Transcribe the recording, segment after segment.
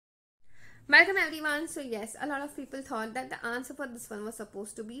Welcome everyone. So yes, a lot of people thought that the answer for this one was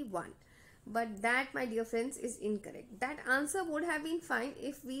supposed to be 1. But that, my dear friends, is incorrect. That answer would have been fine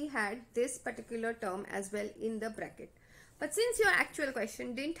if we had this particular term as well in the bracket. But since your actual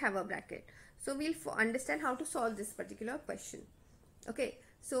question didn't have a bracket, so we'll understand how to solve this particular question. Okay,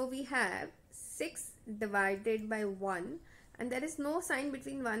 so we have 6 divided by 1 and there is no sign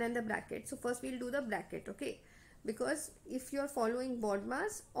between 1 and the bracket. So first we'll do the bracket, okay? Because if you are following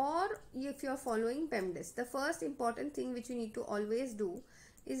BODMAS or if you are following PEMDAS, the first important thing which you need to always do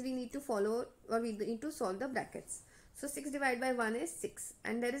is we need to follow or we need to solve the brackets. So 6 divided by 1 is 6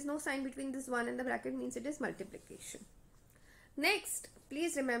 and there is no sign between this 1 and the bracket, means it is multiplication. Next,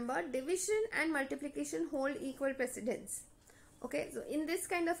 please remember division and multiplication hold equal precedence. Okay, so in this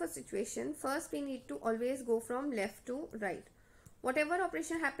kind of a situation, first we need to always go from left to right. Whatever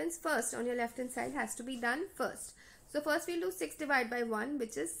operation happens first on your left hand side has to be done first. So first we'll do 6 divided by 1,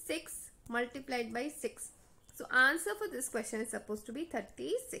 which is 6 multiplied by 6. So answer for this question is supposed to be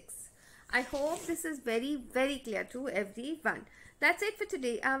 36. I hope this is very clear to everyone. That's it for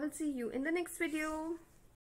today. I will see you in the next video.